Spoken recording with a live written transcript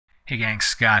Hey gang,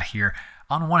 Scott here.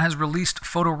 ON1 has released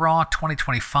Photo RAW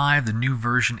 2025. The new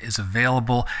version is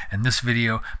available. In this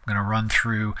video, I'm going to run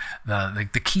through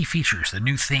the key features, the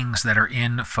new things that are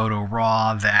in Photo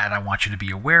RAW that I want you to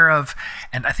be aware of.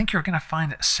 And I think you're going to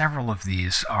find several of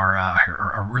these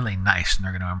are really nice, and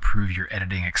they're going to improve your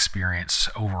editing experience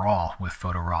overall with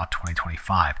Photo RAW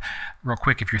 2025. Real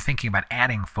quick, if you're thinking about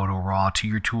adding Photo RAW to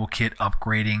your toolkit,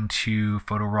 upgrading to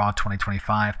Photo RAW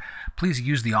 2025, please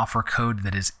use the offer code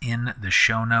that is in the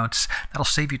show notes. That'll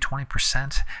save you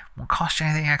 20%. Won't cost you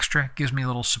anything extra. Gives me a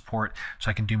little support so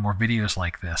I can do more videos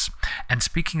like this. And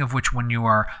speaking of which, when you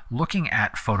are looking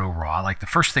at Photo RAW, like the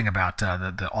first thing about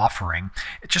the offering,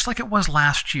 just like it was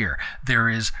last year, there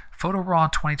is Photo RAW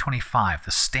 2025,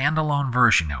 the standalone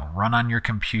version. Run on your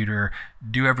computer,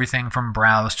 do everything from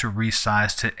browse to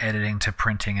resize to editing to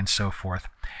printing and so forth.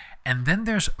 And then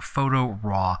there's Photo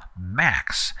RAW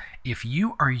MAX. If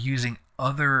you are using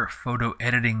other photo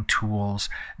editing tools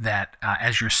that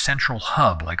as your central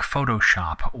hub, like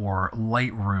Photoshop or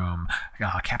Lightroom,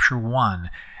 Capture One,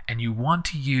 and you want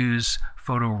to use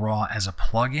Photo RAW as a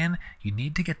plugin, you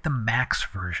need to get the Max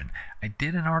version. I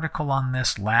did an article on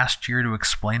this last year to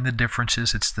explain the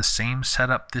differences. It's the same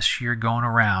setup this year going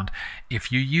around.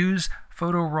 If you use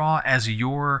Photo RAW as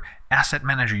your asset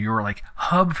manager, your like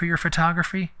hub for your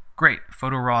photography, great.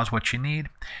 Photo RAW is what you need.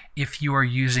 If you are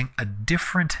using a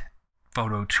different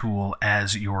photo tool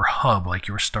as your hub, like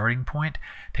your starting point,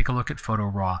 take a look at Photo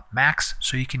RAW Max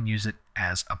so you can use it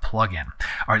as a plugin.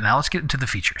 All right, now let's get into the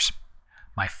features.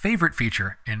 My favorite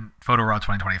feature in Photo RAW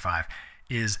 2025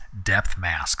 is depth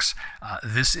masks.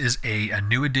 This is a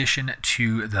new addition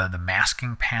to the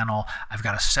masking panel. I've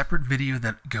got a separate video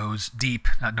that goes deep,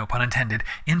 no pun intended,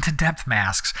 into depth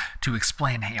masks to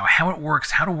explain how it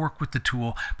works, how to work with the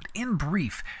tool. But in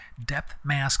brief, depth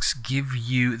masks give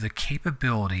you the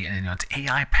capability, and it's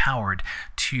AI powered,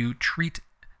 to treat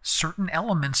certain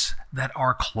elements that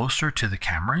are closer to the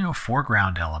camera,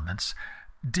 foreground elements,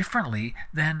 differently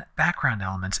than background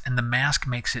elements, and the mask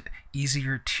makes it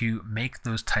easier to make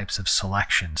those types of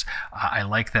selections. I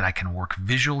like that I can work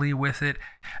visually with it.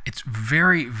 It's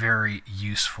very, very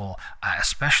useful,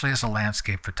 especially as a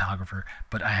landscape photographer,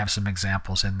 but I have some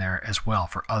examples in there as well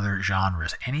for other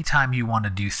genres. Anytime you want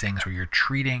to do things where you're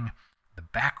treating the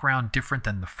background different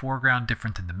than the foreground,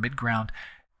 different than the midground,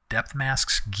 depth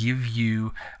masks give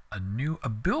you a new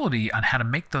ability on how to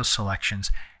make those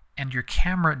selections. And your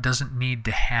camera doesn't need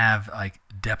to have like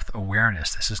depth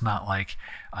awareness. This is not like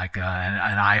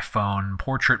an iPhone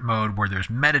portrait mode where there's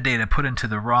metadata put into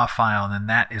the RAW file and then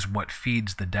that is what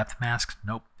feeds the depth masks.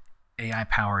 Nope, AI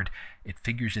powered. It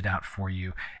figures it out for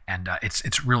you, and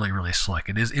it's really, really slick.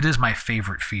 It is my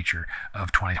favorite feature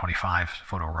of 2025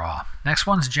 Photo RAW. Next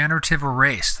one's Generative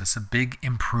Erase. That's a big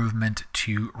improvement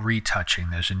to retouching.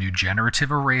 There's a new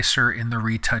Generative Eraser in the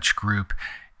retouch group,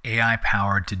 AI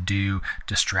powered to do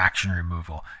distraction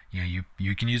removal. You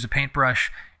can use a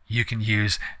paintbrush, you can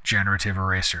use Generative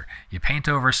Eraser. You paint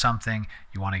over something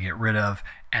you want to get rid of,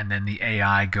 and then the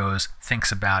AI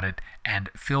thinks about it, and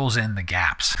fills in the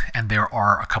gaps. And there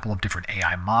are a couple of different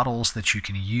AI models that you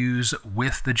can use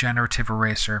with the Generative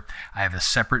Eraser. I have a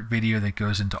separate video that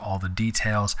goes into all the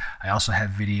details. I also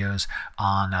have videos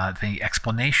on the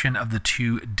explanation of the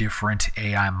two different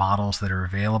AI models that are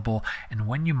available and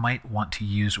when you might want to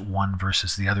use one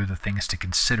versus the other, the things to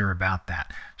consider about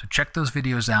that. So check those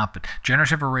videos out. But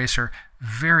Generative Eraser,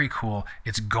 very cool.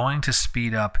 It's going to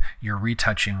speed up your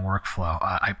retouching workflow.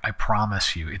 I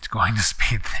promise you, it's going to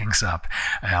speed things up.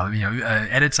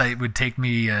 Edits would take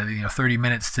me 30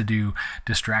 minutes to do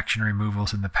distraction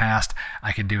removals in the past.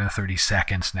 I can do in 30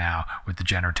 seconds now with the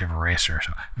Generative Eraser.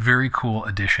 So very cool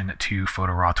addition to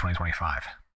Photo RAW 2025.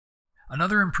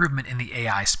 Another improvement in the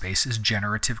AI space is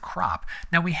Generative Crop.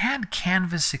 Now, we had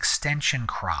Canvas Extension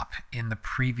Crop in the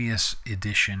previous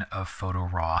edition of Photo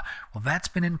RAW. Well, that's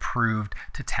been improved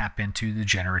to tap into the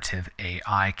generative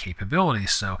AI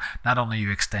capabilities. So not only are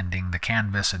you extending the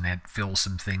canvas and it fills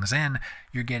some things in,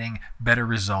 you're getting better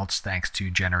results thanks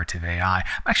to generative AI. I'm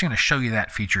actually going to show you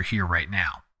that feature here right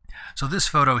now. So this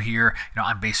photo here,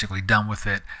 I'm basically done with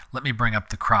it. Let me bring up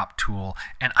the crop tool,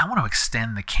 and I want to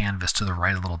extend the canvas to the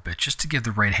right a little bit just to give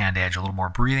the right hand edge a little more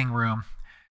breathing room.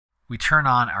 We turn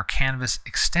on our canvas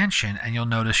extension, and you'll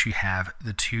notice you have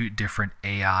the two different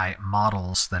AI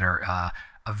models that are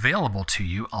available to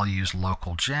you. I'll use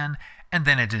local gen, and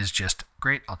then it is just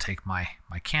great. I'll take my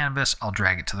canvas, I'll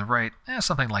drag it to the right,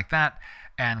 something like that,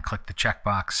 and click the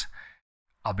checkbox.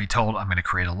 I'll be told I'm going to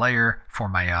create a layer for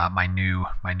my new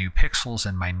pixels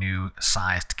and my new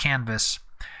sized canvas.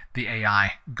 the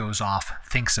AI goes off,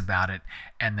 thinks about it,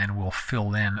 and then we'll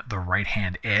fill in the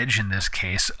right-hand edge, in this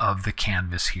case, of the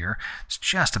canvas here. It's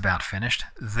just about finished.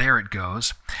 There it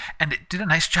goes. And it did a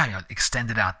nice job. It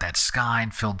extended out that sky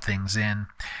and filled things in.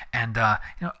 And a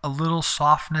little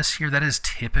softness here. That is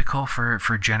typical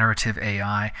for generative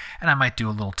AI. And I might do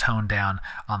a little tone down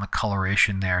on the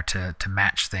coloration there to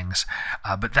match things.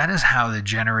 But that is how the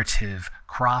generative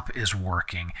crop is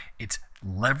working. It's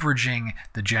leveraging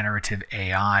the generative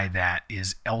AI that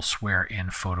is elsewhere in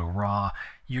Photo RAW.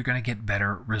 You're going to get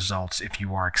better results if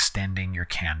you are extending your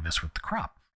canvas with the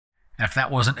crop. And if that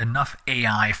wasn't enough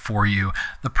AI for you,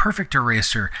 the Perfect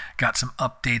Eraser got some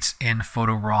updates in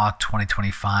Photo RAW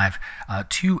 2025,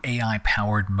 2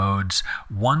 AI-powered modes,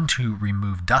 one to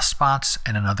remove dust spots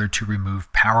and another to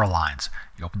remove power lines.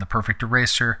 You open the Perfect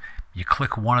Eraser, you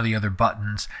click one of the other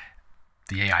buttons,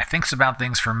 the AI thinks about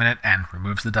things for a minute and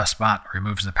removes the dust spot,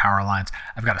 removes the power lines.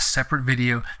 I've got a separate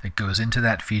video that goes into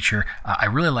that feature. I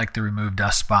really like the remove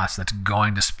dust spots. That's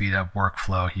going to speed up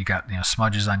workflow. You got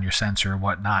smudges on your sensor or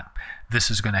whatnot. This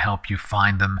is going to help you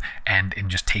find them and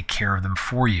just take care of them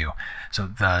for you. So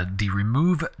the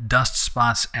remove dust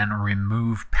spots and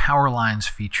remove power lines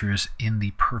features in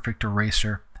the Perfect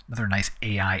Eraser. Another nice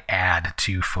AI add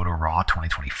to Photo RAW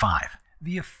 2025.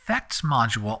 The Effects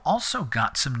module also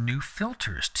got some new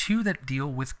filters, 2 that deal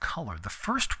with color. The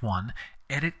first one,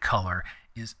 Edit Color,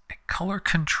 is a color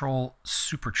control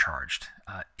supercharged.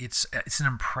 It's an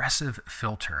impressive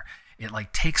filter. It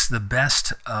takes the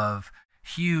best of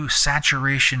hue,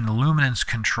 saturation, luminance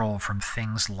control from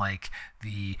things like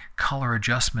the color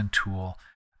adjustment tool,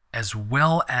 as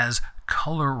well as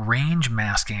color range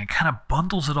masking. It kind of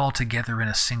bundles it all together in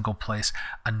a single place.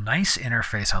 A nice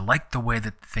interface. I like the way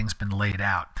that things been laid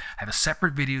out. I have a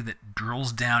separate video that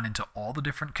drills down into all the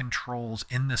different controls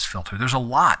in this filter. There's a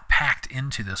lot packed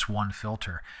into this one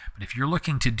filter, but if you're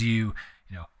looking to do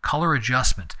color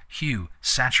adjustment, hue,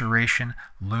 saturation,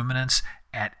 luminance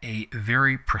at a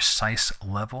very precise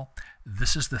level,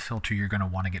 this is the filter you're going to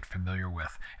want to get familiar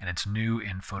with, and it's new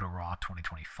in Photo RAW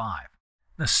 2025.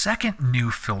 The second new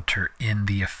filter in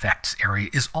the effects area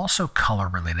is also color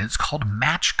related. It's called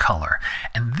Match Color.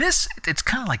 And it's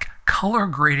kind of like color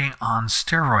grading on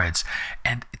steroids.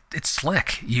 And it's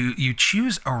slick. You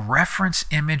choose a reference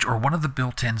image or one of the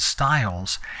built-in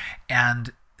styles,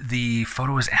 and the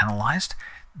photo is analyzed.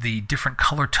 The different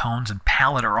color tones and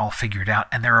palette are all figured out,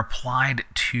 and they're applied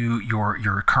to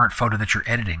your current photo that you're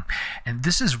editing. And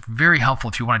this is very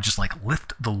helpful if you want to just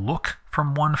lift the look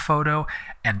from one photo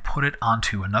and put it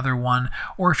onto another one,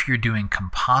 or if you're doing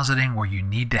compositing where you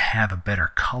need to have a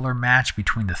better color match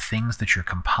between the things that you're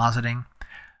compositing.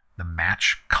 The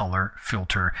Match Color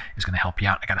filter is going to help you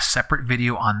out. I got a separate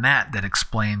video on that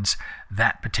explains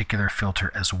that particular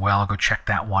filter as well. Go check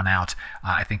that one out.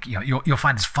 I think you'll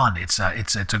find it's fun.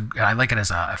 I like it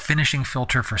as a finishing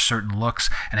filter for certain looks.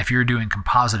 And if you're doing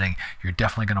compositing, you're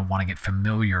definitely going to want to get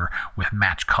familiar with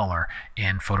Match Color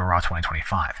in Photo RAW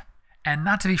 2025. And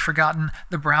not to be forgotten,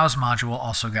 the Browse module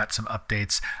also got some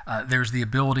updates. There's the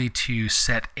ability to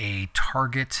set a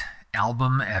target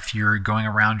album. If you're going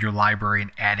around your library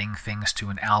and adding things to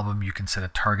an album, you can set a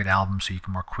target album so you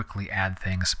can more quickly add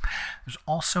things. There's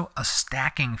also a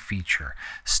stacking feature.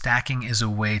 Stacking is a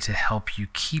way to help you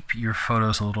keep your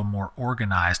photos a little more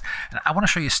organized. And I want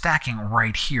to show you stacking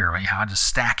right here. How does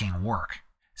stacking work?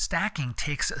 Stacking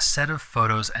takes a set of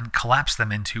photos and collapses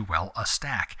them into, well, a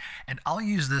stack. And I'll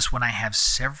use this when I have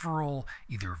several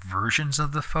either versions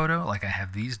of the photo, like I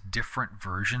have these different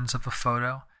versions of a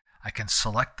photo. I can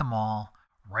select them all,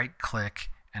 right-click,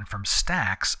 and from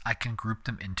stacks, I can group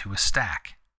them into a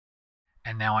stack.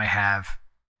 And now I have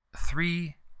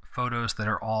 3 photos that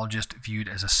are all just viewed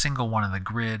as a single one in the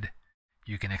grid.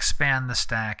 You can expand the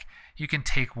stack. You can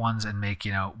take ones and make,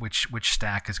 which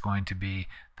stack is going to be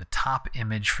the top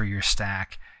image for your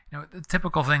stack. The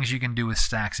typical things you can do with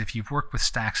stacks. If you've worked with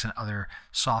stacks in other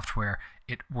software,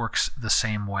 it works the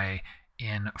same way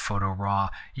in Photo RAW.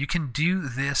 You can do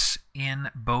this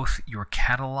in both your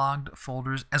cataloged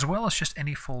folders as well as just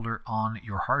any folder on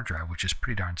your hard drive, which is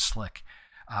pretty darn slick.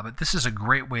 But this is a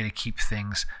great way to keep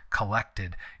things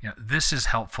collected. This is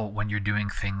helpful when you're doing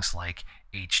things like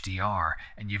HDR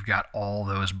and you've got all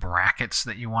those brackets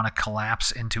that you want to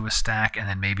collapse into a stack, and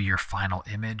then maybe your final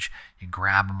image, you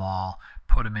grab them all,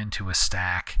 put them into a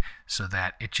stack so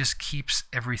that it just keeps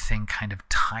everything kind of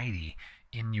tidy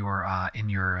in your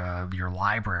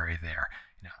library there.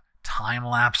 Time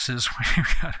lapses where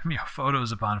you've got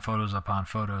photos upon photos upon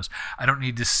photos. I don't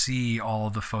need to see all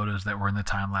of the photos that were in the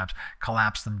time lapse.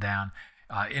 Collapse them down.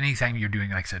 anything you're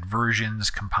doing, like I said,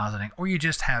 versions, compositing, or you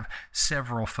just have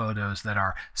several photos that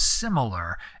are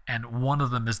similar and one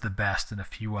of them is the best and a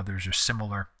few others are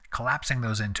similar, collapsing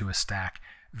those into a stack,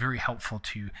 very helpful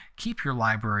to keep your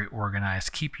library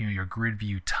organized, keep your grid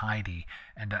view tidy,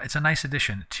 and it's a nice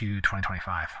addition to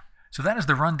 2025. So that is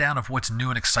the rundown of what's new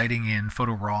and exciting in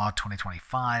Photo RAW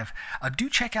 2025. Do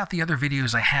check out the other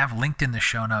videos I have linked in the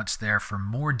show notes there for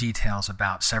more details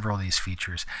about several of these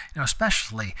features,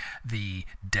 especially the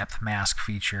depth mask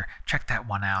feature. Check that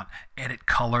one out. Edit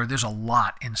color. There's a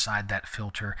lot inside that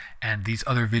filter, and these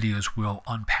other videos will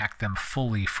unpack them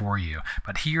fully for you.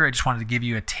 But here I just wanted to give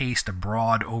you a taste, a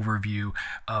broad overview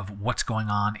of what's going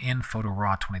on in Photo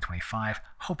RAW 2025.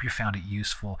 Hope you found it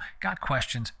useful. Got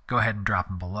questions? Go ahead and drop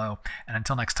them below. And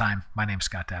until next time, my name's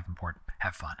Scott Davenport.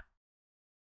 Have fun.